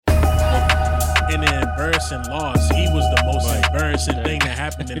embarrassing loss. He was the most embarrassing thing that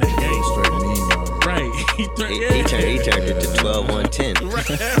happened in the game. Straight meme. Right. He turned it to 12-1-10.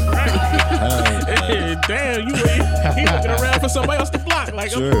 Hey, damn, he looking around for somebody else to block.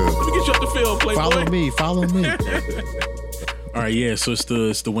 Like, True. let me get you up the field, playboy. Follow me. All right, yeah. So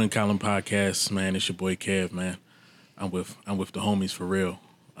it's the Win Column podcast, man. It's your boy Kev, man. I'm with the homies for real.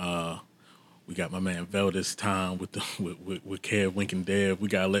 We got my man Vell this time with Kev, Wink, and Dev. We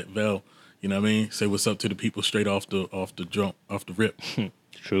gotta let Vell, you know what I mean, say what's up to the people straight off the rip.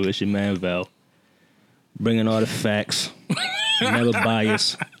 True, it's your man Vell. Bringing all the facts, never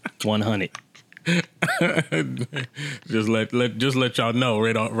bias, 100. just let y'all know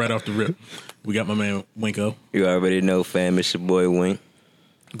right off the rip. We got my man Winko. You already know, fam. It's your boy Wink.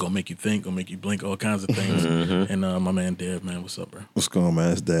 Gonna make you think, gonna make you blink, all kinds of things. Mm-hmm. And my man Dev, man, what's up, bro? What's going on,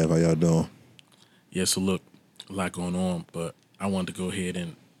 man? It's Dev. How y'all doing? Yeah, so look, a lot going on, but I wanted to go ahead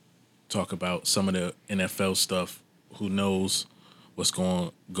and talk about some of the NFL stuff. Who knows what's going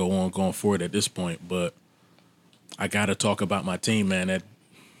to go on going forward at this point, but I got to talk about my team, man, that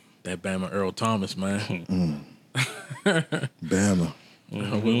Bama Earl Thomas, man. Bama.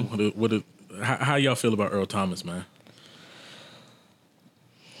 Mm-hmm. How y'all feel about Earl Thomas, man?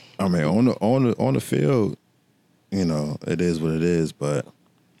 I mean, on the field, you know, it is what it is, but,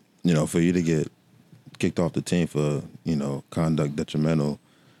 you know, for you to get kicked off the team for, you know, conduct detrimental,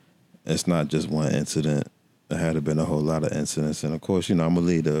 it's not just one incident. There had been a whole lot of incidents. And, of course, you know, I'm going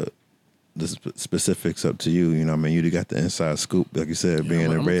to leave the specifics up to you. You know what I mean? You got the inside scoop, like you said,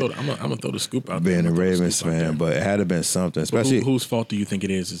 being I'm going to throw the scoop out there. Being a Ravens fan, but it had been something. Especially whose fault do you think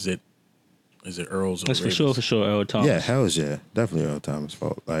it is? Is it Earl's or It's Ravens? for sure Earl Thomas. Yeah, hell's yeah. Definitely Earl Thomas'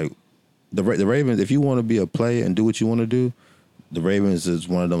 fault. Like, the Ravens, if you want to be a player and do what you want to do, the Ravens is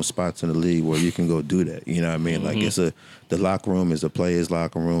one of them spots in the league where you can go do that. You know what I mean? Like, the locker room is a player's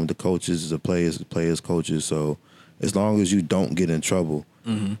locker room. The coaches is a player's coaches. So as long as you don't get in trouble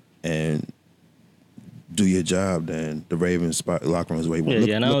and do your job, then the Ravens locker room is where you want to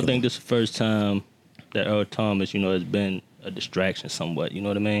Yeah, and I don't think this is the first time that Earl Thomas, you know, has been a distraction somewhat. You know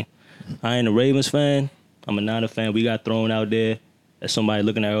what I mean? I ain't a Ravens fan. I'm a Niner fan. We got thrown out there as somebody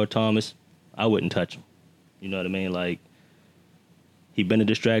looking at Earl Thomas. I wouldn't touch him. You know what I mean? Like, he been a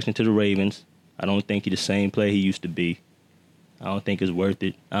distraction to the Ravens. I don't think he's the same player he used to be. I don't think it's worth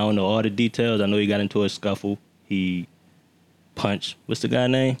it. I don't know all the details. I know he got into a scuffle. He punched, what's the guy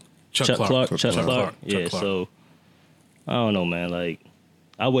name? Chuck Clark. Chuck Clark. Yeah, so I don't know, man. Like,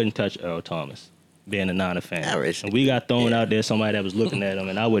 I wouldn't touch Earl Thomas, being a Niner fan. And we got thrown out there, somebody that was looking at him,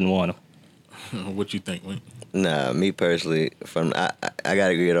 and I wouldn't want him. What you think, Wink? Nah, me personally, I got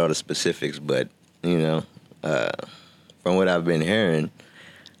to agree with all the specifics, but, you know, from what I've been hearing,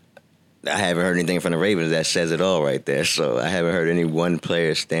 I haven't heard anything from the Ravens that says it all right there. So I haven't heard any one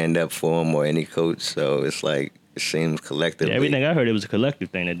player stand up for him or any coach. So it's like, it seems collectively. Yeah, everything I heard, it was a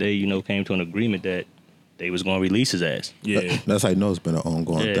collective thing that they, you know, came to an agreement that they was going to release his ass. Yeah. That's how you know it's been an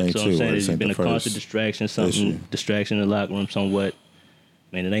ongoing thing, so too. I'm saying it's been a constant distraction, distraction in the locker room somewhat.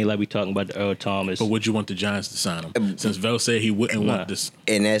 Man, it ain't like we talking about the Earl Thomas. But would you want the Giants to sign him? Since Vell said he wouldn't want this.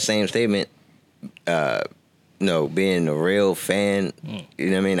 In that same statement, no, being a real fan, you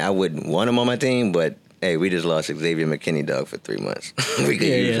know what I mean? I wouldn't want him on my team, but hey, we just lost Xavier McKinney, dog, for 3 months. We could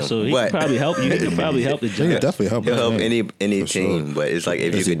use him. So he could probably help you. He could probably help the Giants. He could definitely help. He'll help any team, sure. but it's like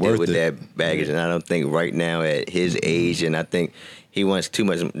if you could deal with that baggage, and I don't think right now at his age, and I think he wants too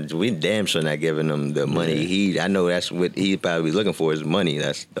much. We damn sure not giving him the money. I know that's what he probably looking for is money.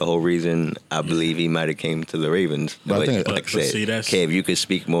 That's the whole reason I believe he might have came to the Ravens. But I think, like I said, Kev, you could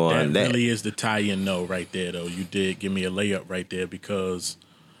speak more on that. That really is the tie-in, though, right there, though. You did give me a layup right there because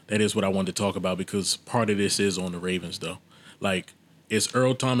that is what I wanted to talk about because part of this is on the Ravens, though. Like, it's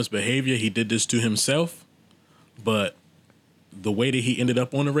Earl Thomas' behavior. He did this to himself, but the way that he ended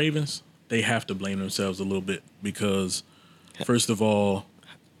up on the Ravens, they have to blame themselves a little bit because, first of all,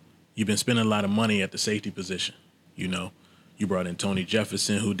 you've been spending a lot of money at the safety position. You know, you brought in Tony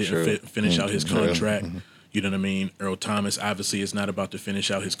Jefferson, who didn't finish out his contract. You know what I mean? Earl Thomas, obviously, is not about to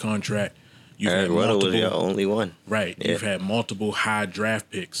finish out his contract. Earl was your only one. Right. Yeah. You've had multiple high draft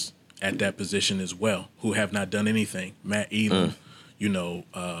picks at that position as well who have not done anything. Matt Elam, you know,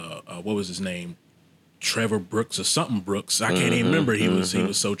 what was his name? Trevor Brooks or something Brooks. I can't even remember. He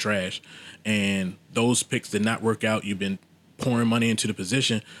was so trash. And those picks did not work out. You've been pouring money into the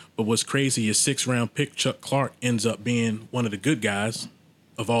position. But what's crazy, your 6th-round pick, Chuck Clark, ends up being one of the good guys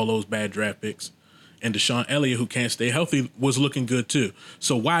of all those bad draft picks. And Deshaun Elliott, who can't stay healthy, was looking good too.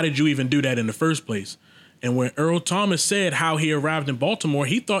 So why did you even do that in the first place? And when Earl Thomas said how he arrived in Baltimore,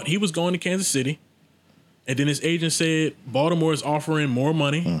 he thought he was going to Kansas City. And then his agent said Baltimore is offering more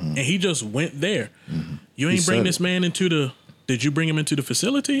money, and he just went there. You ain't bring this man into the. Did you bring him into the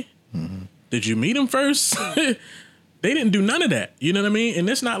facility? Mm-hmm. Did you meet him first? They didn't do none of that. You know what I mean? And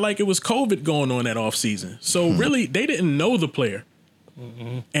it's not like it was COVID going on that offseason. So really, they didn't know the player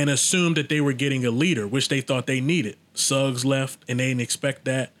and assumed that they were getting a leader, which they thought they needed. Suggs left, and they didn't expect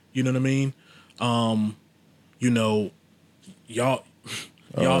that. You know what I mean? You know, y'all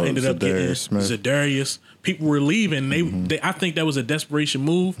ended up getting Zadarius. People were leaving. They I think that was a desperation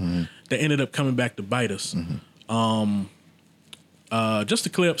move that ended up coming back to bite us. Just to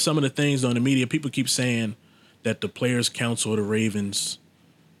clear up some of the things on the media, people keep saying that the Players Council of the Ravens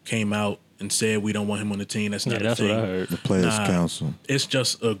came out and said we don't want him on the team. That's not a thing. What I heard. The Players Council. It's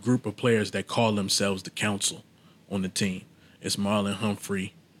just a group of players that call themselves the council on the team. It's Marlon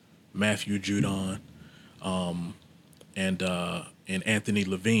Humphrey, Matthew Judon, and Anthony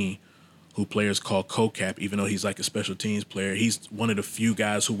Levine, who players call co-cap, even though he's like a special teams player. He's one of the few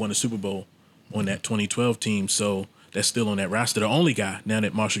guys who won a Super Bowl on that 2012 team, so that's still on that roster. The only guy now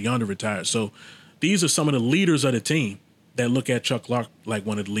that Marshall Yonder retired. So these are some of the leaders of the team that look at Chuck Clark like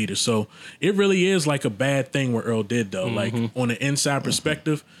one of the leaders. So it really is like a bad thing what Earl did, though. Like, on the inside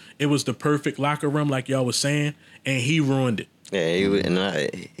perspective, it was the perfect locker room, like y'all was saying, and he ruined it. Yeah,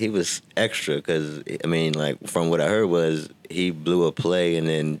 he was extra because, I mean, like, from what I heard was he blew a play and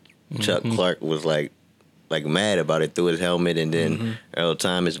then Chuck Clark was like mad about it, threw his helmet, and then Earl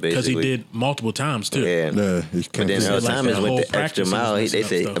Thomas basically, because he did multiple times too. Yeah, but then Earl Thomas went the extra mile. They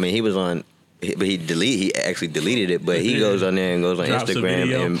say, I mean, he was on, but he actually deleted it. But he goes on there and goes on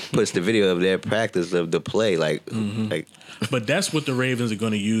Instagram and puts the video of their practice of the play, like. But that's what the Ravens are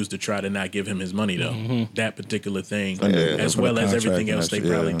going to use to try to not give him his money, though. That particular thing, as well as everything else, they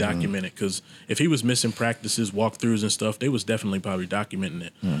probably documented. Because if he was missing practices, walkthroughs, and stuff, they was definitely probably documenting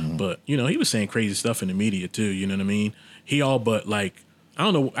it. But you know, he was saying crazy stuff in the media too. You know what I mean? He all but like, I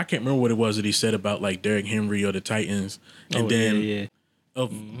don't know, I can't remember what it was that he said about like Derrick Henry or the Titans, and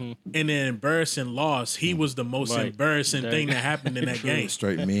and then embarrassing loss. He was the most embarrassing thing that happened in that game.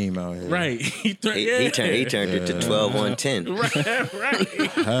 Straight meme out here. Right. He turned it to 12-1-10.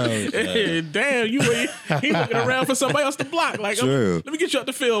 Right. Damn, he looking around for somebody else to block. Like, let me get you out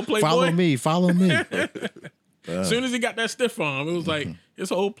the field, playboy. Follow me. As soon as he got that stiff arm, it was like his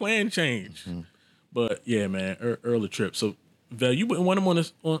whole plan changed. But yeah, man, Earl a trip. So Vell, you wouldn't want him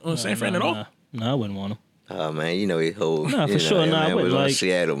on San Fran at all? No, I wouldn't want him. Oh man, you know he hold. No, for sure. No, I wouldn't like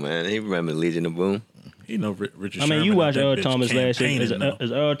Seattle, man. He remember Legion of Boom. You know Richard. I mean, you watch Earl Thomas last year.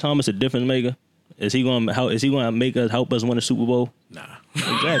 Is Earl Thomas a difference maker? Is he going to make us help us win a Super Bowl? Nah.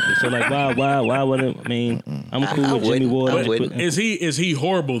 Exactly. So like, why wouldn't? I mean, I'm cool with Jimmy Ward. Is he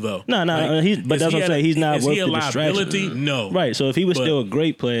horrible though? No. Like, but that's what I'm saying. He's not worth the distraction. No. Right. So if he was still a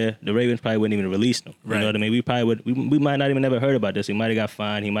great player, the Ravens probably wouldn't even release him. You know what I mean? We probably would. We might not even ever heard about this. He might have got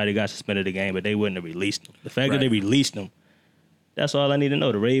fined. He might have got suspended the game, but they wouldn't have released him. The fact that they released him, that's all I need to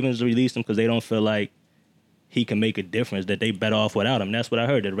know. The Ravens released him because they don't feel like he can make a difference, that they better off without him. That's what I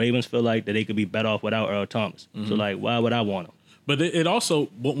heard. The Ravens feel like that they could be better off without Earl Thomas. So like, why would I want him? But it also,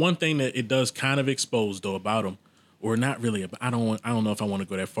 one thing that it does kind of expose though about him, or not really. I don't know if I want to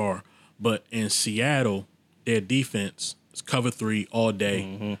go that far. But in Seattle, their defense is cover 3 all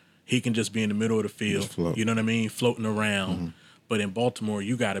day. He can just be in the middle of the field. You know what I mean, floating around. But in Baltimore,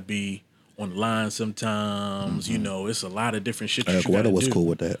 you got to be on the line sometimes. You know, it's a lot of different shit. Eric Weddle was cool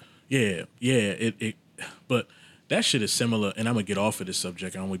with that. Yeah. But that shit is similar, and I'm gonna get off of this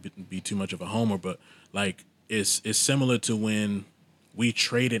subject. I don't want to be too much of a homer, but like it's similar to when we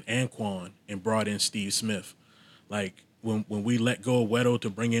traded Anquan and brought in Steve Smith. Like when we let go of Weddle to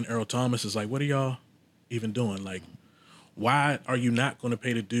bring in Earl Thomas, it's like, what are y'all even doing? Like, why are you not going to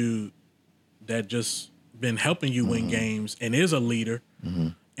pay the dude that just been helping you win games and is a leader,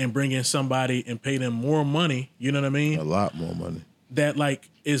 and bring in somebody and pay them more money? You know what I mean? A lot more money. That like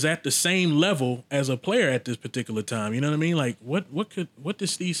is at the same level as a player at this particular time. You know what I mean? Like what did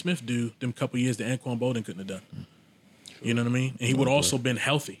Steve Smith do them couple years that Anquan Boldin couldn't have done? You know what I mean? And he would also been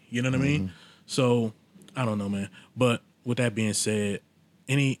healthy. You know what I mean? So I don't know, man. But with that being said,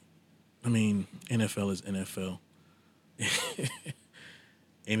 NFL is NFL.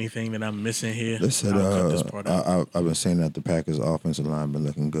 Anything that I'm missing here? Listen, I'll cut this part out. I've been saying that the Packers' offensive line been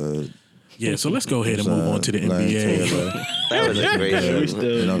looking good. Yeah, so let's go ahead and move on to the NBA. That was a great show.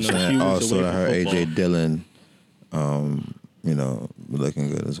 You know what I'm saying? Also, I heard A.J. Dillon, looking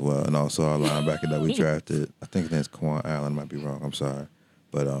good as well. And also our linebacker that we drafted, I think his name's Quan Allen, might be wrong, I'm sorry.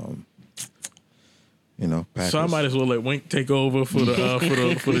 But, Packers. So I might as well let Wink take over for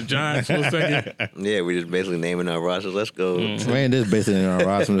the Giants for a second. Yeah, we just basically naming our rosters. Let's go. Man, this basically in our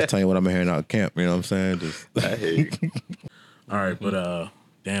roster. I'm just telling you what I'm hearing out of camp. You know what I'm saying? I hear you. All right, but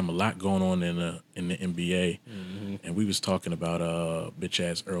damn, a lot going on in the NBA, and we was talking about bitch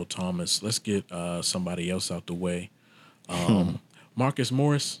ass Earl Thomas. Let's get somebody else out the way. Marcus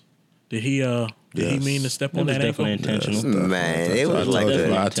Morris, did he mean to step on was that ankle? definitely intentional. Man, it was like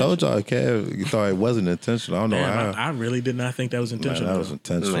that. I told y'all, Kev, you thought it wasn't intentional. I don't know Damn, how. I really did not think that was intentional. Man, that was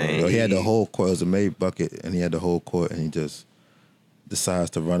intentional. Man. He had the whole court. It was a made bucket, and he had the whole court, and he just decides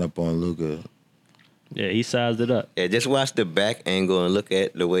to run up on Luka. Yeah, he sized it up. Yeah, just watch the back angle and look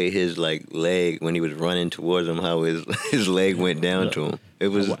at the way his leg when he was running towards him, how his leg went down to him. It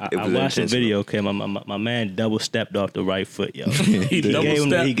was. I It was watched the intentional. video. Okay, my man double stepped off the right foot, yo. He double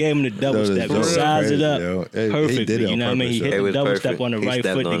stepped. He gave him the double That step. was He sized it crazy, up yo. He perfectly. did it on You know what I mean? He purpose, hit yo. the It double was step on the perfect. He right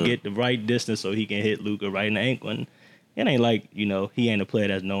stepped foot on to him. get the right distance so he can hit Luka right in the ankle. And it ain't like, he ain't a player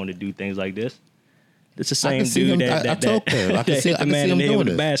that's known to do things like this. It's the I same can see dude him- that I told him. I can that see- hit I the can man see in him the head with doing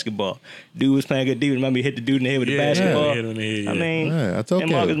the this. basketball. Dude was playing good defense. Remember he hit the dude in the head with the basketball. hit him in the head, yeah. I mean, Yeah, I told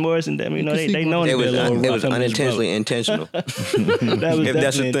and Marcus Kev. Morris and them, can they see know It to be a was little rough. it was on this unintentionally boat. intentional. That was If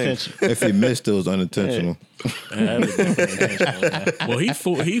that's definitely the thing. intentional. If he missed, it was unintentional. That was definitely intentional. Man. Well,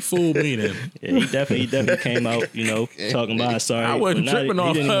 he fooled me then. Yeah, he definitely came out, talking about sorry. I wasn't but not- tripping he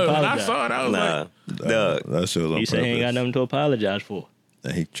off didn't even her. When I apologize. saw it, I was Nah, like, dog. That shit was on He said he ain't got purpose. nothing to apologize for.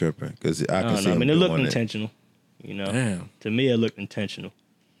 And he tripping because I I can don't see know. I him mean, it looked doing it. intentional. damn. To me, it looked intentional.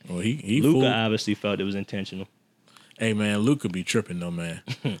 Well, he Luka fooled. obviously felt it was intentional. Hey man, Luka be tripping though, man.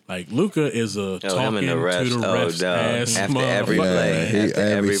 Like Luka is a him talking and the to refs. the Oh, refs dog. ass After every motherfucker. play. Yeah, he, After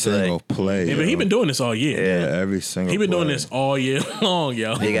every every single play. Yeah, but he been doing this all year. Yeah, every single. He been doing play. this all year long,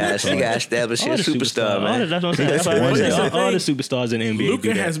 yo. He got established All his the superstar, superstars, man. That's what I'm saying. That's what I'm One saying. is the All the thing. superstars in the NBA do Luka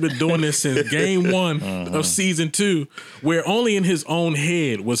that. has been doing this since game one of season 2, where only in his own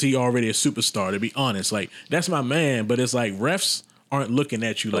head was he already a superstar, to be honest. Like, that's my man, but it's like refs aren't looking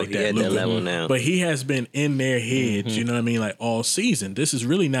at you like he that, at that Luka. level now. But he has been in their heads, you know what I mean, like all season. This is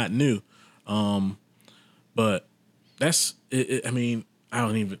really not new. But that's it, I mean,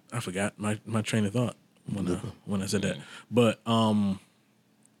 I forgot my train of thought when I said that.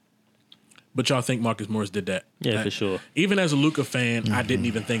 But y'all think Marcus Morris did that? Yeah, for sure. Even as a Luka fan, I didn't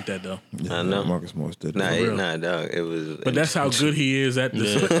even think that though. I know. Marcus Morris did. Nah, that. dog. It was. But that's how good he is at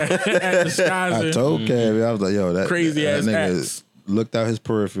at disguising. I told Kev, I was like, yo, that Crazy that ass nigga acts. looked out his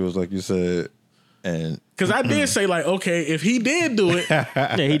peripherals, like you said, and Because I did say like, okay, if he did do it, Yeah,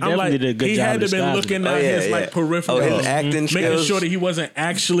 he I'm definitely like, did a good he job had to of been disguising looking it. at his like peripheral, Oh, his acting making skills. sure that he wasn't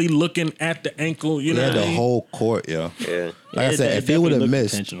actually looking at the ankle. You he know, had what I the mean? whole court, yo. Yeah. Like I It said, if he definitely would have looked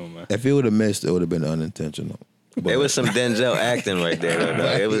missed, intentional, man. if he would have missed, it would have been unintentional. But It was some Denzel acting right there, though,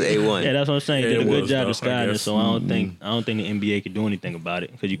 dog. It was A1. Yeah, that's what I'm saying. He Yeah, did a it good was, job though, I disguising it, guess. so I don't think the NBA could do anything about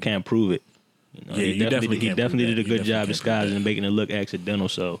it because you can't prove it. Yeah, he you definitely he can't definitely prove did a that. You good job definitely can't prove disguising that. and making it look accidental.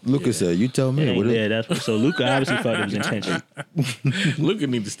 So Lucas said, "You tell me." What yeah, that's what. So Luka obviously felt it was intentional. Luka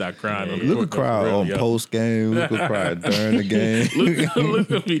need to stop crying on the Luka court, though, cried for real, on yo. post game. Luka cried during the game.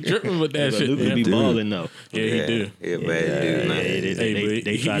 Luka be tripping with that shit. Luka man. be dude. balling though. Yeah, he do. He a bad dude, man.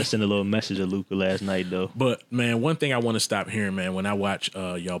 They tried to send a little message to Luka last night though. But man, one thing I want to stop hearing, man, when I watch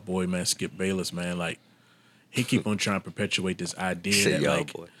y'all boy, man, Skip Bayless, man, like he keep on trying to perpetuate this idea Say that y'all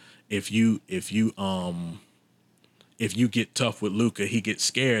like boy. if you get tough with Luka, he gets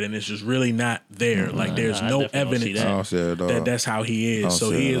scared, and it's just really not there. Like there's I no definitely don't see evidence I don't see it at all. that that's how he I don't is.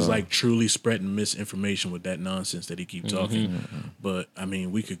 So see he it at is all. like truly spreading misinformation with that nonsense that he keep talking. But I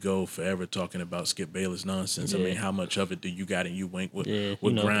mean, we could go forever talking about Skip Bayless nonsense. I Yeah. mean, how much of it do you got in you, Wink? What, Yeah, what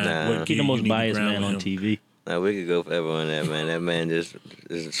you know, grind? Nah. What He He gear the you most need to biased grind man with on him? TV. Nah, we could go forever on that, man. That man just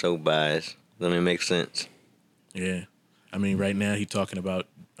is so biased. Don't even make sense. Yeah, I mean, right now he talking about,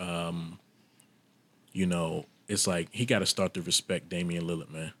 it's like he got to start to respect Damian Lillard,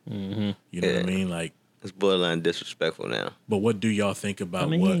 man. Mm-hmm. You know what I Yeah. mean? Like, It's borderline disrespectful now. but what do y'all think about I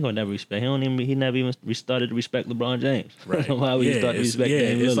mean, he what? ain't gonna never respect. He never even started to respect LeBron James. Right. Why would he start to it's, respect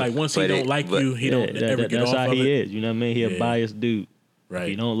Damian it's Lillard? like once he But don't it- like but- you, he don't ever get that's off how of he it. is. You know what I mean? He Yeah. a biased dude. If Right.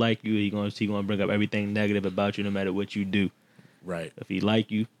 he don't like you, he gonna bring up everything negative about you, no matter what you do. Right. If he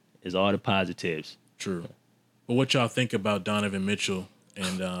like you, it's all the positives. True. But what y'all think about Donovan Mitchell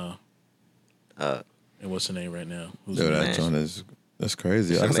and what's the name right now? Who's Yo, the that man? joint that's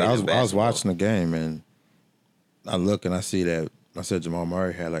crazy. It's Like I said, I was amazing watching the game and I look and I see that I said Jamal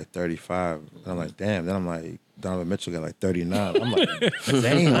Murray had like 35. And I'm like, damn. Then I'm like, Donovan Mitchell got like 39. I'm like,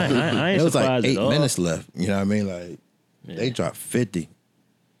 damn. I ain't It was like surprised 8 at all. minutes left. You know what I mean? Like they dropped 50.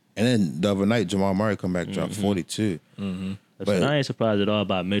 And then the other night, Jamal Murray come back, dropped 42. But I ain't surprised at all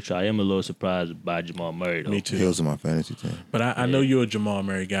about Mitchell. I am a little surprised by Jamal Murray, though. Me too. He was on my fantasy team. But I know you're a Jamal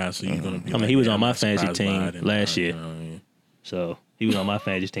Murray guy, so you're gonna be. I mean, like, he was yeah, on I'm my not fantasy surprised by team it, and last year. you know what I mean? So he was on my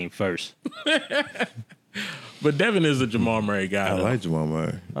fantasy team first. But Devin is a Jamal Murray guy. I though. like Jamal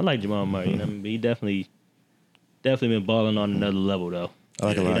Murray. I like Jamal Murray. You know what I mean? He definitely been balling on another level though. I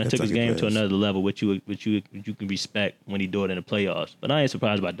like a He lot done of took his Kentucky game to players. another level, which you can respect when he do it in the playoffs. But I ain't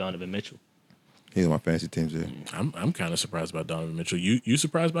surprised by Donovan Mitchell. He's on my fantasy team too. I'm kind of surprised about Donovan Mitchell. You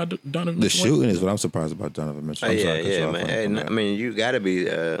surprised by Donovan The Mitchell? shooting is what I'm surprised about Donovan Mitchell. I'm sorry to cut you off man. on- Hey, on that. I mean, you gotta be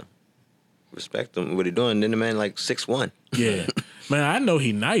respect him what he doing. Then the man like 6'1". Yeah, man. I know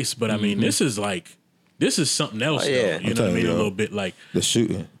he nice, but I mean, this is something else. Oh, yeah. Though. You I'm know what I telling mean? you, A though. little bit like The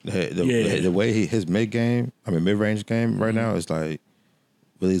shooting, Yeah. the way his mid range game right now is like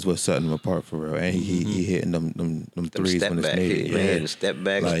really is what's setting him apart for real. And he hitting them Them threes step when it's back, needed. man. Step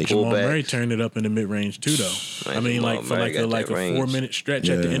back, Like, pull Jamal back. Murray turned it up in the mid range too, though. Man, I mean, Jamal like for Murray got like that a range. 4-minute stretch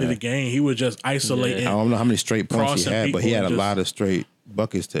at the Yeah. end of the game, he was just isolating. I don't know how many straight points he Crossing had, but he people had a and lot of straight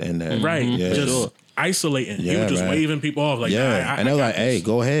buckets to end that. Right, Yeah. just Sure. isolating. He Yeah, was just man. waving people off like, Yeah, nah, I and they're got like, this. "Hey,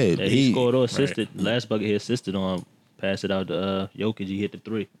 go ahead." Yeah, he scored or assisted. Last bucket he assisted on. Passed it out to Jokic. He hit the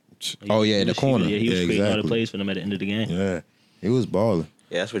three. Oh yeah, He in the was corner. shooting. Yeah, he was Yeah, creating all the exactly. plays for them at the end of the game. Yeah, he was balling.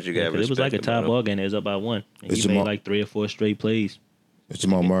 Yeah, that's what you got. It was like a tie ball game. It was up by one. And It's he made Jamal- like 3 or 4 straight plays. Is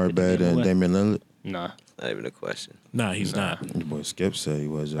Jamal Murray Get the better game than away. Damian Lillard? Nah, Not even a question. Nah, he's not. Your boy Skip said he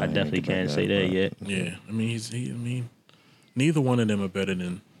was. I definitely can't say that yet. Yeah, I mean, I mean, neither one of them are better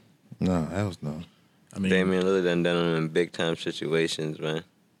than. No, hell no. I mean, Damian Lillard done them in big time situations, man.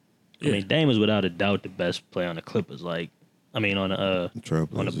 Yeah. I mean, Dame is without a doubt the best player on the Clippers. Like, I mean, on the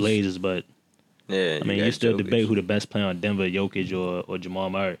Trailblazers. Blazers, but Yeah, I mean, got you still Jokic. debate who the best player on Denver, Jokic or Jamal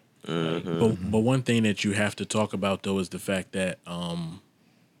Murray. But one thing that you have to talk about though is the fact that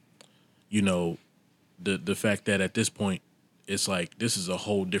you know, the fact that at this point it's like this is a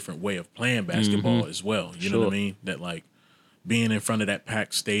whole different way of playing basketball as well. You know what I Sure. mean? That like being in front of that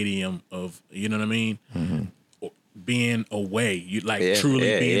packed stadium of you know what I mean? Or being away, you like truly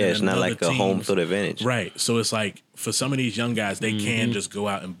being in it's not another like a home team's- field advantage. Right. So it's like for some of these young guys, they can just go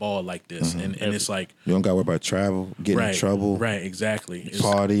out and ball like this. And it's like You don't got to worry about travel, getting right, in trouble, Right, exactly. It's,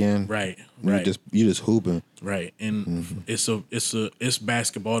 partying. right, You right. just hooping. Right, and it's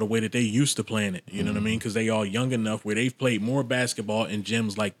basketball the way that they used to playing it. You know what I mean? Because they all young enough where they've played more basketball in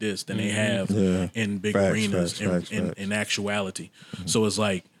gyms like this than they have Yeah. in big Facts, arenas facts, facts. in actuality. So it's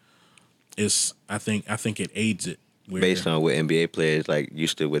like I think it aids it. Where, Based on what NBA players like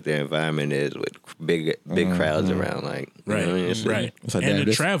used to what their environment is with big crowds around, like you know right, what I mean? It's right, It's like, and damn, the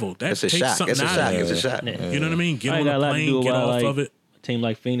this- travel that It's a takes shock. something It's a out shock. of it. It's a shock. You know what I mean? Get I on got a a lot to plane, do get with off like of it. a team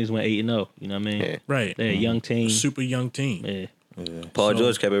like Phoenix went 8-0. You know what I mean? Yeah. Right, They're a young team. super young team. Yeah, Paul So-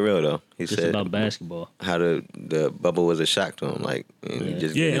 George kept it real though. He just said about basketball. how the bubble was a shock to him. Like and he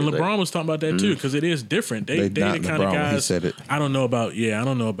just Yeah, and was like- LeBron was talking about that too because it is different. They the not kind LeBron of when he guys. said it. I don't know about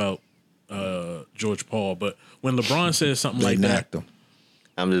George Paul, but when LeBron says something They like that, knocked him.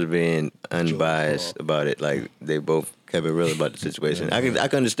 I'm just being unbiased about it. Like they both kept it real about the situation. I can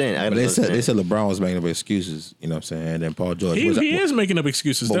understand. I But can they said understand. LeBron was making up excuses. You know what I'm saying? And then Paul George. he is making up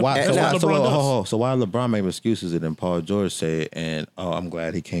excuses. But why? That's So what why, LeBron does. so why LeBron making excuses and then Paul George said, and I'm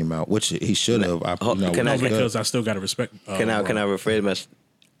glad he came out, which he should have. Can I- Because I still got to respect. Can I rephrase my?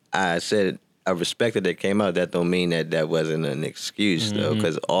 I said I respected that came out. That don't mean that wasn't an excuse though,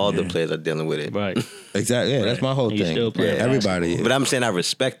 because all the players are dealing with it. Right. Exactly. Yeah, that's my whole And you thing. still playing Everybody. But I'm saying I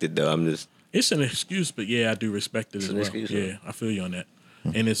respect it though. I'm just It's an excuse, but yeah, I do respect it as an well. excuse, Yeah, I feel you on that.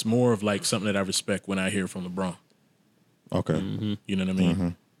 And it's more of like something that I respect when I hear from LeBron. Okay. You know what I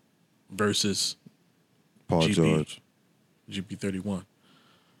mean? Versus Paul GP. George. GP31.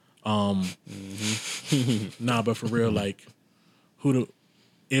 Nah, but for real, like,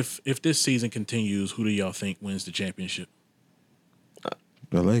 if this season continues, who do y'all think wins the championship?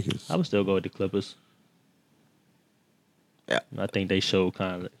 The Lakers. I would still go with the Clippers. Yeah. I think they showed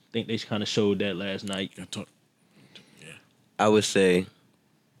kind of showed that last night. I talk, I would say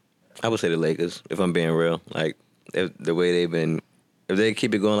the Lakers, if I'm being real. Like if the way they've been, if they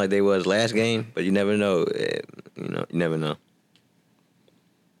keep it going like they was last game, but you never know. You never know.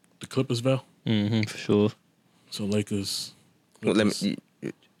 the Clippers, Vell. For sure. So Lakers. Well, let me.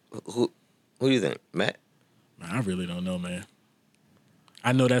 Who do you think, Matt? I really don't know, man.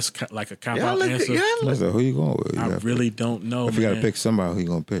 I know that's like a cop Y'all out look. answer. I said, who you going with? I really don't know. If you got to man. pick somebody, who you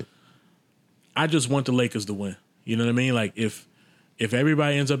going to pick? I just want the Lakers to win. You know what I mean? Like if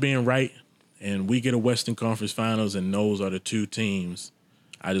everybody ends up being right and we get a Western Conference Finals and those are the two teams,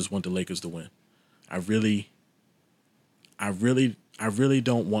 I just want the Lakers to win. I really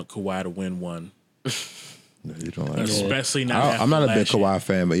don't want Kawhi to win one, No, you don't like especially not. I'm not a big after last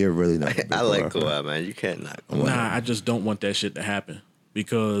year. Kawhi fan, but you're really not. A big I like fan. Kawhi, man. You can't knock Kawhi. Nah, I just don't want that shit to happen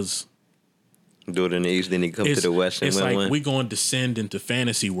because Do it in the East, then he come to the West and it's win like one. we going to descend into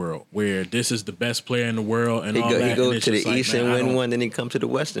fantasy world where this is the best player in the world and He all go, that. he go and to it's the just East like, man, and I win don't- one, then he come to the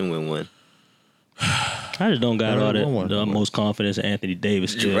West and win one. I just don't got all the most confidence in Anthony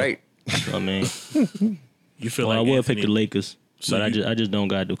Davis. Still. You're right. I mean, You feel well, like I would Anthony, pick the Lakers, So but you- I just don't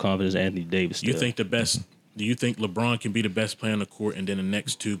got the confidence in Anthony Davis. Still. You think the best? Do you think LeBron can be the best player on the court, and then the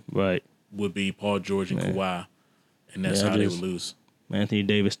next two right? would be Paul George and Kawhi, and that's Yeah, I how they just- would lose? Anthony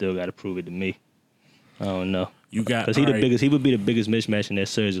Davis still got to prove it to me. I don't know. You got Because he all the right, biggest. He would be the biggest mismatch in that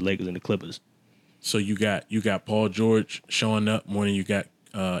series, the Lakers and the Clippers. So you got Paul George showing up more than you got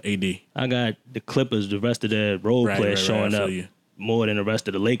AD. I got the Clippers, the rest of their role Right, players right, showing I feel up you. more than the rest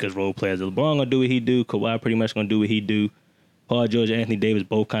of the Lakers role players. LeBron gonna do what he do. Kawhi pretty much gonna do what he do. Paul George and Anthony Davis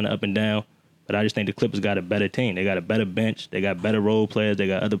both kind of up and down. But I just think the Clippers got a better team. They got a better bench. They got better role players. They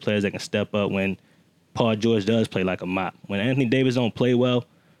got other players that can step up when Paul George does play like a mop. When Anthony Davis don't play well,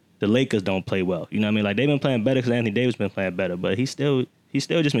 the Lakers don't play well. You know what I mean? Like they've been playing better because Anthony Davis been playing better, but he's still just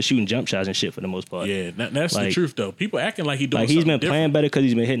been shooting jump shots and shit for the most part. Yeah, that's the Like- truth though. People acting like he doing Like he's been something playing better because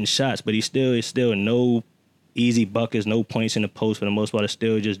he's been hitting shots, but it's still no easy buckets, no points in the post for the most part. It's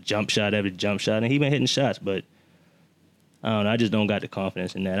still just jump shot after jump shot, and he been hitting shots, but I don't know. I just don't got the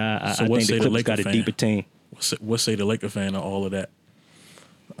confidence in that. I So what think say the the Clippers Laker got a fan? deeper team. What say the Laker fan of all of that?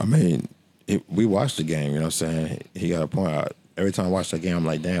 I mean, we watched the game. You know what I'm saying? He got a point. Every time I watch that game, I'm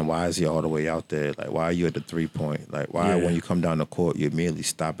like, damn, why is he all the way out there? Like, why are you at the 3-point? Like, why Yeah. when you come down the court, you immediately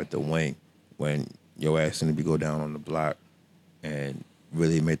stop at the wing when your ass need to go down on the block and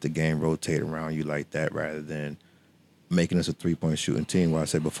really make the game rotate around you like that rather than making us a 3-point shooting team. Where I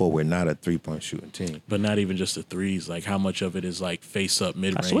said before, we're not a 3-point shooting team. But not even just the threes. Like how much of it is like face up,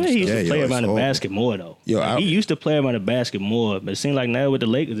 mid I range? swear he used Yeah, to yo, play it's around the horrible. basket more though. Yo, Like, he used to play around the basket more, but it seems like now with the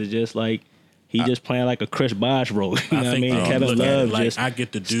Lakers, it's just like he just playing like a Chris Bosh role. You know what I mean? they Kevin look at it Love like just I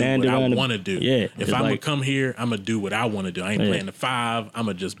get to do stand what I around the- want to do. Yeah, If it's I'm like- gonna come here, I'm gonna do what I want to do. I ain't Yeah. playing the 5. I'm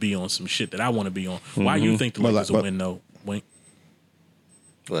gonna just be on some shit that I want to be on. Why you think the But Lakers like- will win though? Wink.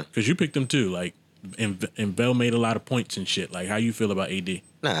 What? Because you picked them too. Like and Vell made a lot of points and shit. Like how you feel about AD?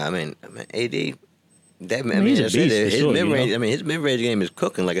 Nah, I mean, AD. That I mean, he's a I said beast it, for his sure, you mid range. know? I mean, his mid range game is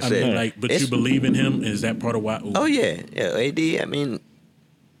cooking. Like I I said, mean, like, but It's- you believe in him? Is that part of why? Oh yeah, yeah. AD.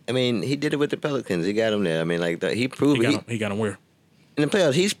 I mean, he did it with the Pelicans. He got him there. I mean, like he proved he got him where? in the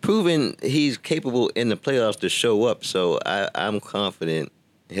playoffs. He's proven he's capable in the playoffs to show up. So I'm confident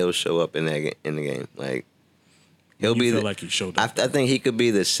he'll show up in the game. Like he'll You be. feel like he showed up. I think he could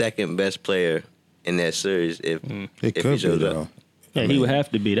be the second best player in that series if It he could be shows up. though. Yeah, I he mean, would have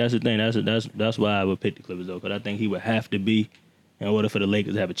to be. That's the thing. That's why I would pick the Clippers though, because I think he would have to be in order for the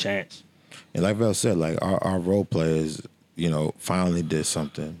Lakers to have a chance. And like Val said, like our role players, finally did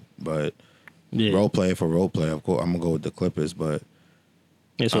something. But Yeah, role player for role player, of course, I'm gonna go with the Clippers. But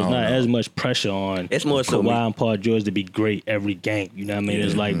yeah, so I it's don't not know. as much pressure on It's more so Kawhi and Paul George to be great every game. You know what I mean?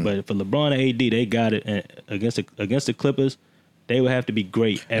 It's like, but for LeBron and AD, they got it. And against the Clippers, they would have to be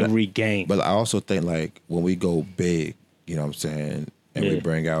great every game. But I also think like when we go big, you know what I'm saying, and we Yeah.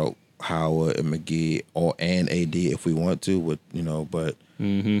 bring out Howard and McGee and AD if we want to, with but they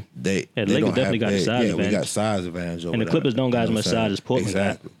Yeah, the they Lakers don't definitely have got the big- size yeah, we got advantage. size advantage over And the them, Clippers don't got you as know much what I'm size as Portland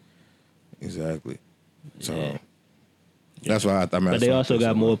got. Exactly. So Yeah. that's why I mean. But they also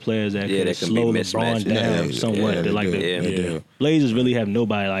got more players that Yeah, can that can be slow mismatched. LeBron down Yeah, somewhat. yeah, They're like they the do. They Yeah. do. Blazers really have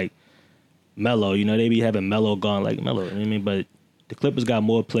nobody like Melo. You know, they be having Melo gone like Melo. You know what I mean? But the Clippers got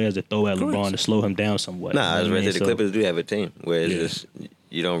more players that throw at Course. LeBron to slow him down somewhat. Nah, I You was know what ready. mean? The So- Clippers do have a team where it's Yeah. just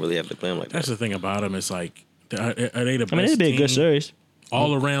you don't really have to play them like That's that. the thing about them. It's like are they the best I mean, it'd be a good team? series.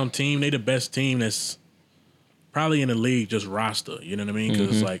 All around team. They the best team that's probably in the league, just roster. You know what I mean?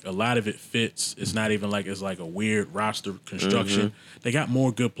 Because Mm-hmm. like a lot of it fits. It's not even like it's like a weird roster construction. Mm-hmm. They got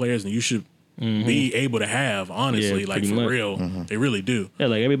more good players than you should be able to have. Honestly, Yeah, like pretty for much. real, they really do. Yeah,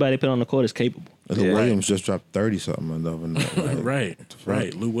 like everybody put on the court is capable. Lou Yeah. Williams just dropped 30 something another night. Like,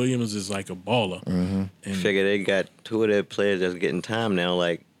 Right. Lou Williams is like a baller. And Figure they got two of their players that's getting time now,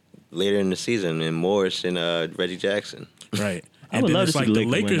 like later in the season, and Morris and Reggie Jackson. right. I And would then love it's to see like the the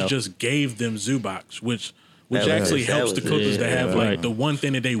Lakers win, Lakers though. just gave them Zubac, which That actually was- helps that the was- Clippers to have yeah, like right. the one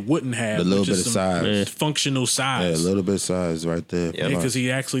thing that they wouldn't have, The little which bit is of some size. Yeah. functional Yeah, size. a little bit of size right there. Yeah, because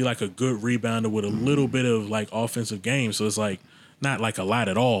he actually like a good rebounder with a little bit of like offensive game. So it's like not like a lot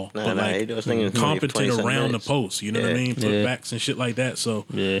at all, Nah, but nah, like he does things 20 competent something around minutes. the post. You know what I Yeah. mean? Yeah. Putbacks and shit like that. So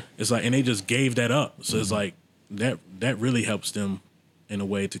Yeah. it's like, and they just gave that up. So it's like that really helps them in a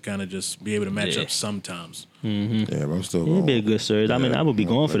way to kind of just be able to match Yeah. up sometimes. Yeah, but I'm still It'd be a good series. I mean, Yeah, I would be yeah,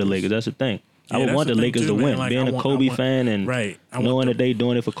 going for the Lakers. Lakers. That's the thing. I Yeah, would that's want the the thing Lakers too, to man. win. Like, Being I a want- Kobe fan and right. I want knowing the- that they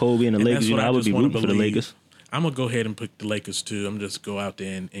doing it for Kobe and the And Lakers, that's what I would just be wanna rooting for the believe. Lakers. I'm gonna go ahead and pick the Lakers too. I'm just go out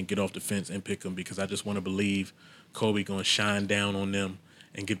there and get off the fence and pick them because I just want to believe Kobe gonna shine down on them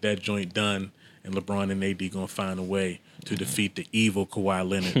and get that joint done, and LeBron and AD gonna find a way to defeat the evil Kawhi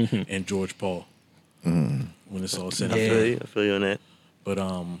Leonard and George Paul when it's all said and done. I feel you on that. But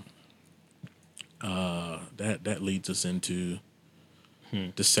that leads us into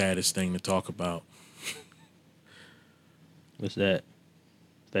the saddest thing to talk about. What's that?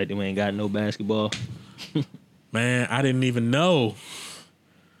 The fact that we ain't got no basketball. Man, I didn't even know.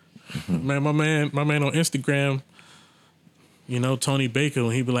 Man, my man on Instagram, Tony Baker,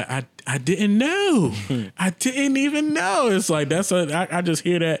 when he be like, I didn't know. I didn't even know. It's like I just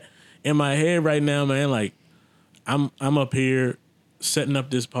hear that in my head right now, man. Like I'm up here setting up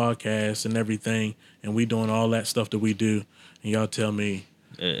this podcast and everything, and we doing all that stuff that we do, and y'all tell me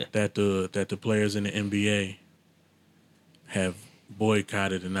that the players in the NBA have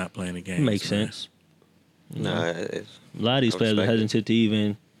boycotted and not playing the games. Makes sense. Nah, a lot of these players are hesitant to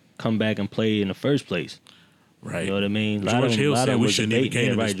even come back and play in the first place. Right. You know what I mean? George Hill said we shouldn't even came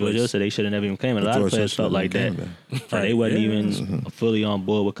to this George Hill said they should have never even came. And a lot of players felt like that. Like they wasn't even fully on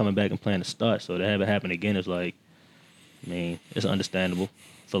board with coming back and playing the start. So to have it happen again is like, I mean, it's understandable.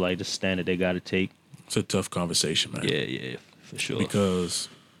 I feel like the standard they got to take. It's a tough conversation, man. Yeah, for sure. Because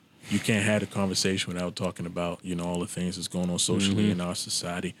you can't have a conversation without talking about, all the things that's going on socially in our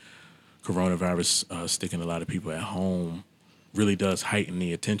society. Coronavirus sticking a lot of people at home really does heighten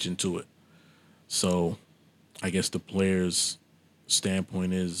the attention to it. So I guess the players'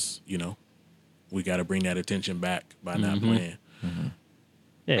 standpoint is, we got to bring that attention back by not playing.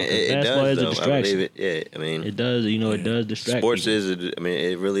 Yeah, it basketball does, is a though. distraction. I mean, It does, it does distract sports people.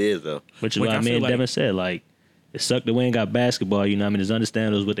 it really is, though. Which is why me and Devin said, like, it sucked that we ain't got basketball, it's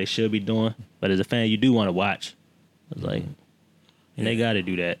understandable what they should be doing. But as a fan, you do want to watch. It's like, and they got to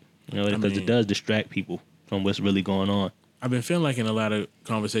do that, because it does distract people from what's really going on. I've been feeling like in a lot of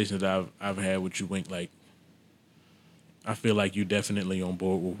conversations that I've had with you, Wink, like, I feel like you definitely on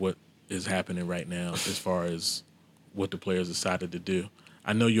board with what is happening right now as far as what the players decided to do.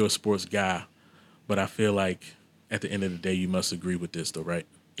 I know you're a sports guy, but I feel like at the end of the day, you must agree with this, though, right?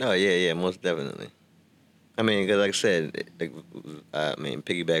 Oh, yeah, most definitely. I mean, because like I said,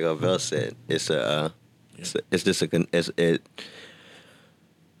 piggyback off Vell said,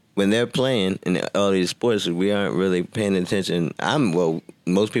 when they're playing in all these sports, we aren't really paying attention.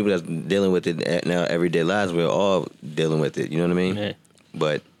 Most people that's dealing with it now, everyday lives, we're all dealing with it. You know what I mean? Yeah.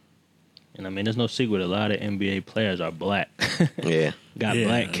 But and there's no secret. A lot of NBA players are black. Yeah, got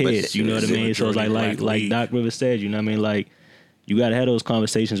black kids. You know what I mean? So it's like Doc Rivers said. You know what I mean? Like you gotta have those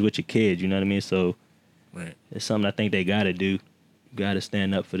conversations with your kids. You know what I mean? So it's something I think they gotta do. You gotta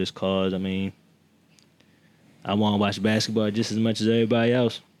stand up for this cause. I mean, I want to watch basketball just as much as everybody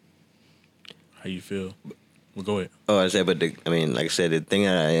else. How you feel? Well, go ahead. Oh, I said, but like I said, the thing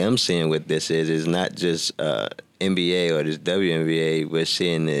that I am seeing with this is not just NBA or this WNBA. We're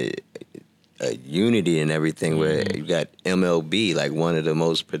seeing a unity and everything. Where you got MLB, like one of the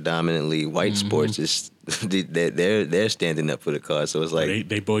most predominantly white sports. Is they're standing up for the cause. So it's like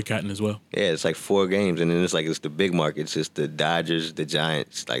they boycotting as well. Yeah, it's like 4 games, and then it's the big markets. It's the Dodgers, the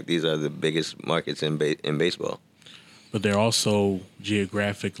Giants. Like these are the biggest markets in baseball. But they're also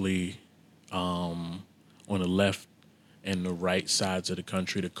geographically on the left and the right sides of the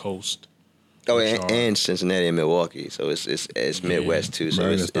country, the coast. Oh, and Cincinnati and Milwaukee. So it's Midwest too. So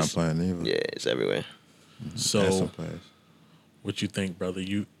it's not playing either. Yeah, it's everywhere. So, what you think, brother?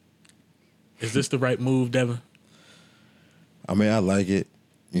 Is this the right move, Devin? I mean, I like it.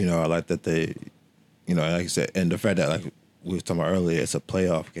 I like that they, like I said, and the fact that like we were talking about earlier, it's a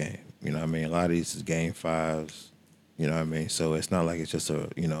playoff game. You know what I mean? A lot of these is game 5s. You know what I mean? So it's not like it's just a,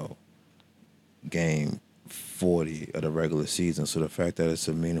 game 40 of the regular season. So the fact that it's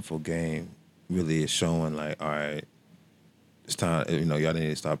a meaningful game really is showing like, all right, it's time, y'all need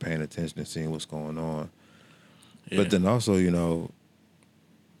to start paying attention and seeing what's going on. Yeah. But then also,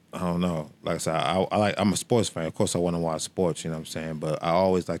 I don't know. Like I said, I'm a sports fan. Of course I want to watch sports, you know what I'm saying? But I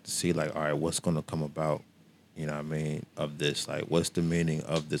always like to see like, all right, what's going to come about, you know what I mean, of this? Like, what's the meaning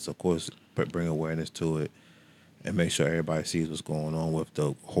of this? Of course, bring awareness to it. And make sure everybody sees what's going on with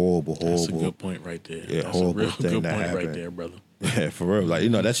the horrible. That's a good point right there. Yeah, that's horrible a real thing good that point happened right there, brother. Yeah, for real.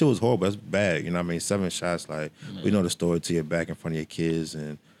 Like, that shit was horrible. That's bad. You know what I mean? 7 shots, like, we know the story to your back in front of your kids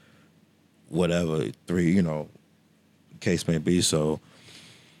and whatever, 3, case may be. So,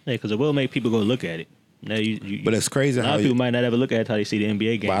 yeah, because it will make people go look at it. Now but it's crazy how a lot of people might not ever look at it until they see the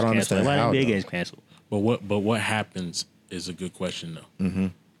NBA games canceled. I don't understand why how, the NBA games canceled? But what happens is a good question though. Mm-hmm.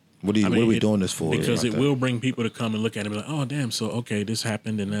 What are we doing this for? Because it will bring people to come and look at it and be like, oh, damn, so, okay, this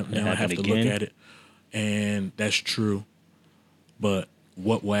happened, and now I have to look at it. and that's true. But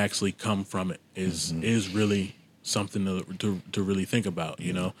what will actually come from it is really something to really think about.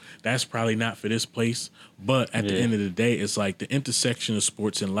 You know, that's probably not for this place, but at the end of the day, it's like the intersection of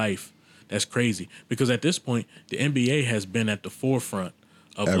sports and life. That's crazy because at this point, the NBA has been at the forefront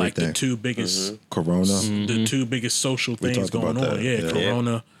of like the two biggest Corona, the two biggest social things going on. Yeah,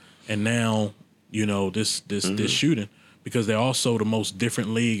 Corona, and now this shooting because they're also the most different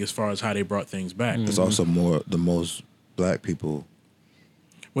league as far as how they brought things back. It's also the most black people.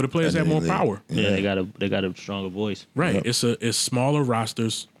 Well, the players have more power. Yeah, they got a stronger voice. Right. Yep. It's smaller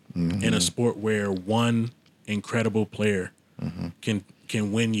rosters in a sport where one incredible player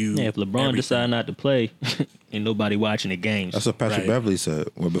can win you. Yeah, if LeBron decide not to play, ain't nobody watching the games. That's what Patrick Beverly said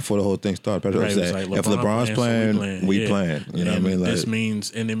before the whole thing started. Patrick said, like, if LeBron's playing, we yeah. playing. You know what I mean? Like, this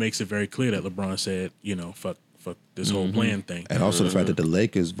means, and it makes it very clear that LeBron said, fuck this whole playing thing. And also the fact that the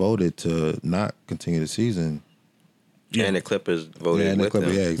Lakers voted to not continue the season. Yeah. And the Clippers voted with them.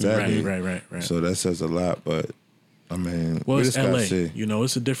 Yeah, exactly. Right. So that says a lot, but I mean, well, we it's just gotta LA. see.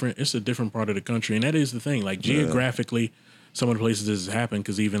 It's a different part of the country, and that is the thing. Like geographically, some of the places this has happened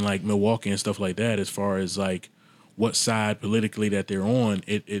because even like Milwaukee and stuff like that, as far as like what side politically that they're on,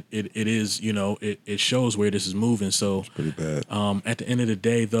 it is it shows where this is moving. So it's pretty bad. At the end of the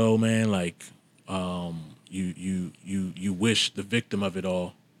day, though, man, like you wish the victim of it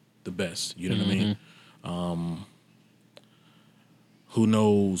all the best. You know what I mean? Who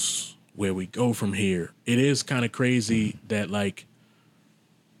knows where we go from here? It is kind of crazy that like,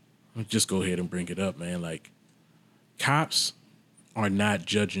 just go ahead and bring it up, man. Like, cops are not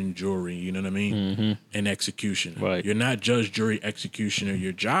judge and jury, you know what I mean? And executioner. Right. You're not judge, jury, executioner.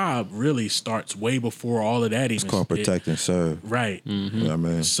 Your job really starts way before all of that. It's called protect and serve. Right. You know what I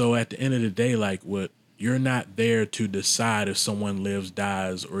mean? So at the end of the day, like you're not there to decide if someone lives,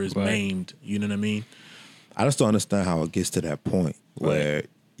 dies, or is maimed. You know what I mean? I just don't understand how it gets to that point where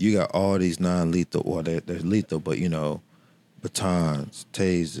you got all these non-lethal, or they're lethal, but batons,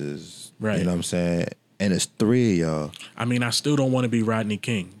 tasers, right? You know what I'm saying? And it's three of y'all. I mean, I still don't want to be Rodney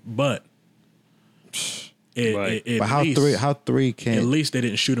King, but how three can? At least they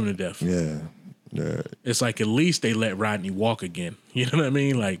didn't shoot him to death. Yeah. It's like at least they let Rodney walk again. You know what I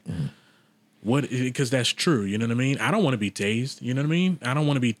mean? Like. What? Because that's true. You know what I mean? I don't want to be tased. You know what I mean? I don't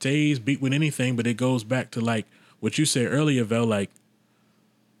want to be tased, beat with anything. But it goes back to like what you said earlier, Vell. Like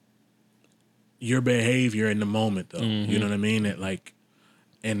your behavior in the moment, though. You know what I mean? That like,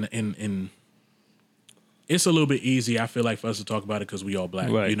 and it's a little bit easy. I feel like for us to talk about it because we all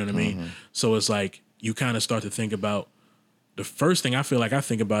black. Right. You know what I mean? So it's like you kind of start to think about the first thing I feel like I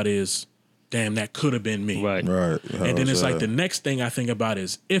think about is, damn, that could have been me. Right. And then it's like the next thing I think about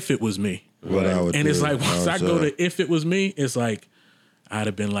is if it was me. What I would and do. it's like once I go to if it was me, it's like I'd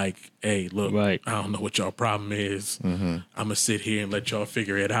have been like, hey, look, I don't know what y'all problem is. I'm gonna sit here and let y'all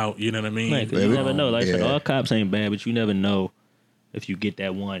figure it out. You know what I mean? Man, 'cause you never know. Like I said, all cops ain't bad, but you never know if you get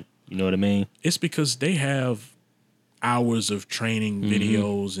that one. You know what I mean? It's because they have hours of training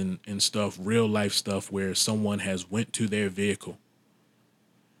videos and stuff, real life stuff, where someone has went to their vehicle,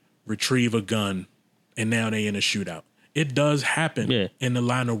 retrieve a gun, and now they in a shootout. It does happen in the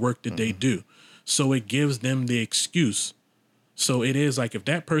line of work that they do. So it gives them the excuse. So it is like if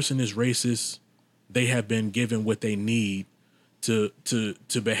that person is racist, they have been given what they need to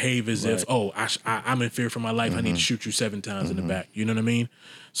behave as if, I'm in fear for my life. I need to shoot you 7 times in the back. You know what I mean?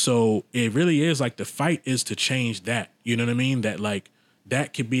 So it really is like the fight is to change that. You know what I mean? That like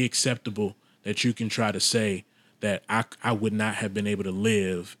that could be acceptable, that you can try to say that I would not have been able to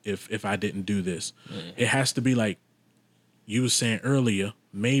live if I didn't do this. It has to be like, you were saying earlier,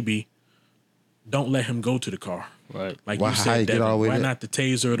 maybe don't let him go to the car. Right. Like you said, Devin, why not the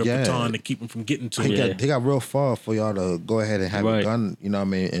taser or the baton to keep him from getting to it? He got real far for y'all to go ahead and have a gun, you know what I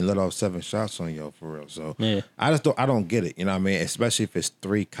mean, and let off 7 shots on y'all for real. So I don't get it, you know what I mean, especially if it's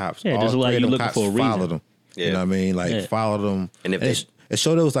 3 cops. Yeah, all just like 3 you of them looking cops for a reason. followed them. You know what I mean? Like followed them. And if it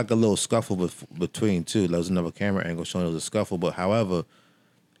showed there was like a little scuffle between two. There was another camera angle showing there was a scuffle, but however,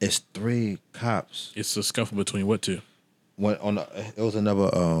 it's 3 cops. It's a scuffle between what two? It was another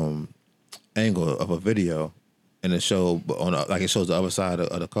angle of a video, and it showed it shows the other side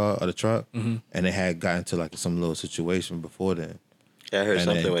of the car or the truck, and they had gotten to like some little situation before then. Yeah, I heard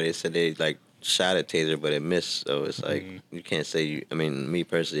something where they said they like shot a taser, but it missed. So it's like you can't say. Me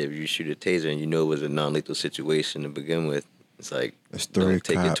personally, if you shoot a taser and you know it was a non-lethal situation to begin with, it's like it's 3 don't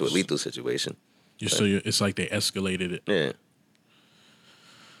take cops. it to a lethal situation. It's like they escalated it.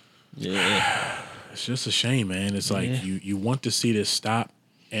 Yeah. It's just a shame, man. It's like you want to see this stop,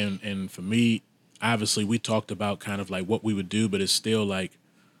 and for me, obviously we talked about kind of like what we would do, but it's still like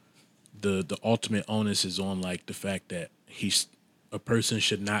the ultimate onus is on like the fact that a person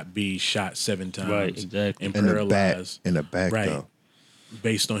should not be shot 7 times, Right, exactly. and In the back, paralyzed, right, though,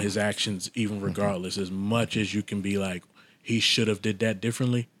 based on his actions, even regardless. As much as you can be like, he should have did that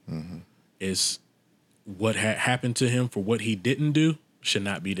differently, is what happened to him for what he didn't do should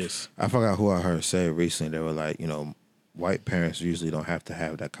not be this. I forgot who I heard say recently. They were like, white parents usually don't have to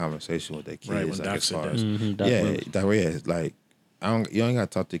have that conversation with their kids. Right, when like, Doc as said far that. as, Mm-hmm, like, you ain't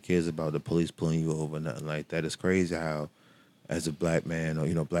got to talk to kids about the police pulling you over, nothing like that. It's crazy how, as a black man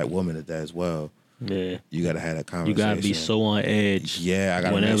or black woman at that as well, Yeah. you got to have that conversation. You gotta be so on edge. Yeah, I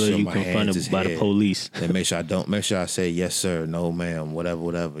gotta whenever make sure you my hands is confronted by the hid. police. And make sure I say yes sir, no ma'am,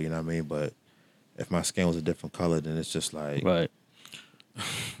 whatever. You know what I mean? But if my skin was a different color, then it's just like Right.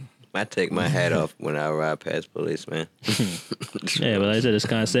 I take my hat off when I ride past police, man. Yeah, but like I said, it's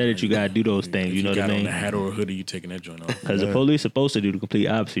kind of sad that you gotta do those things. If You know what I got on mean? a hat or a hoodie, you taking that joint off. Because the police supposed to do the complete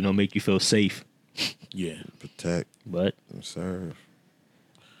opposite. Make you feel safe. Yeah, protect But and serve.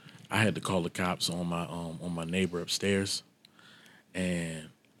 I had to call the cops on my neighbor upstairs, and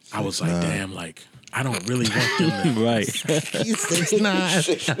I was like, damn, like I don't really want them to. right. He's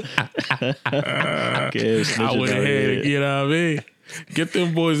 6'9". I went ahead, you know what I mean? Get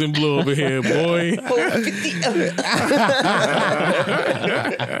them boys in blue over here, boy.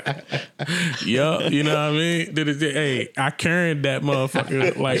 Yup, you know what I mean? Hey, I carried that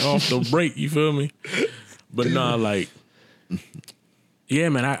motherfucker like off the break, you feel me? But nah, like, yeah,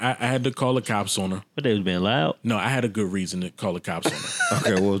 man, I had to call the cops on her. But they was being loud. No, I had a good reason to call the cops on her.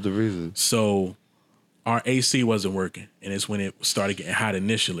 Okay, what was the reason? So our AC wasn't working, and it's when it started getting hot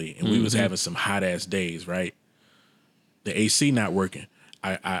initially, and we was having some hot ass days, right? The AC not working.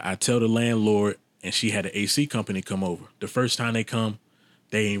 I tell the landlord, and she had an AC company come over. The first time they come,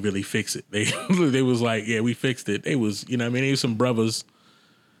 they ain't really fix it. They was like, yeah, we fixed it. They was, you know what I mean? They was some brothers,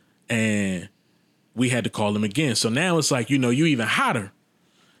 and we had to call them again. So now it's like, you even hotter.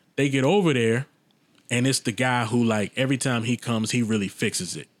 They get over there, and it's the guy who, like, every time he comes, he really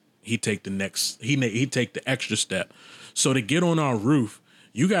fixes it. He take he take the extra step. So to get on our roof,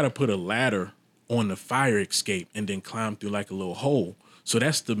 you got to put a ladder on the fire escape and then climb through like a little hole. So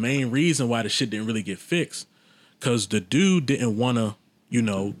that's the main reason why the shit didn't really get fixed. Cause the dude didn't want to,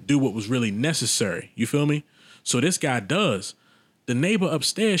 do what was really necessary. You feel me? So this guy does. The neighbor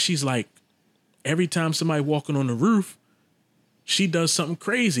upstairs, she's like, every time somebody walking on the roof, she does something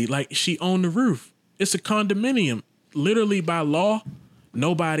crazy. Like she owned the roof. It's a condominium. Literally by law,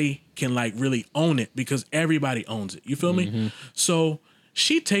 nobody can like really own it because everybody owns it. You feel me? So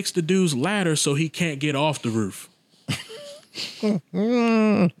she takes the dude's ladder so he can't get off the roof.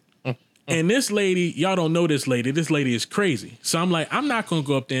 And this lady, y'all don't know this lady. This lady is crazy. So I'm like, I'm not going to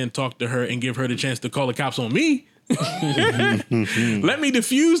go up there and talk to her and give her the chance to call the cops on me. Let me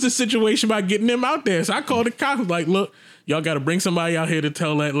diffuse the situation by getting them out there. So I called the cops like, look, y'all got to bring somebody out here to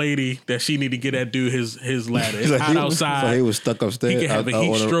tell that lady that she need to get that dude his ladder. It's hot outside. So he was stuck upstairs. He could have a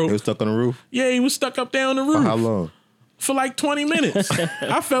heat stroke. He was stuck on the roof? Yeah, he was stuck up there on the roof. For how long? For like 20 minutes.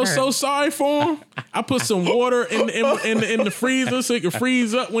 I felt so sorry for him. I put some water in the freezer so it could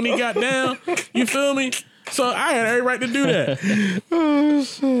freeze up when he got down. You feel me? So I had every right to do that.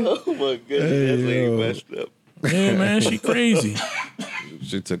 Oh my goodness, that lady messed up. Yeah, man, she crazy.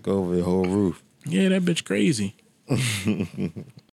 She took over the whole roof. Yeah, that bitch crazy.